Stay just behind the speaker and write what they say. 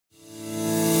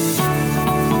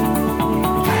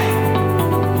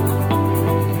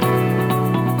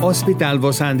Hospital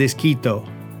Vozandes-Quito.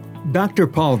 Dr.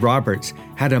 Paul Roberts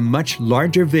had a much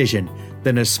larger vision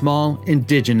than a small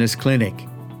indigenous clinic.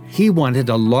 He wanted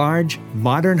a large,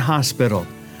 modern hospital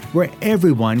where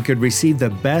everyone could receive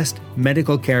the best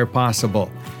medical care possible,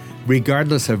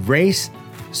 regardless of race,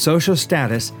 social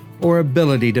status, or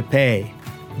ability to pay.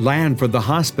 Land for the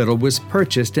hospital was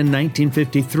purchased in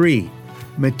 1953.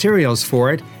 Materials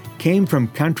for it came from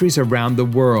countries around the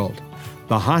world.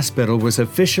 The hospital was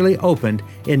officially opened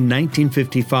in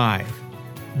 1955.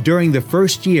 During the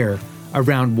first year,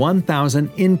 around 1,000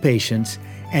 inpatients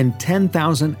and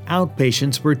 10,000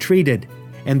 outpatients were treated,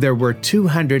 and there were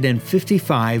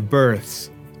 255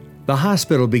 births. The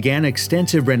hospital began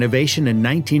extensive renovation in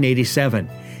 1987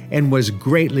 and was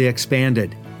greatly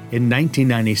expanded. In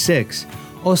 1996,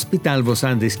 Hospital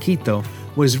Vozandes-Quito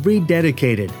was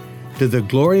rededicated to the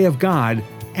glory of God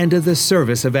and to the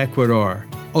service of Ecuador.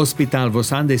 Hospital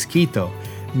Vozandes-Quito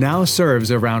now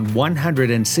serves around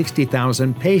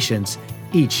 160,000 patients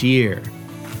each year.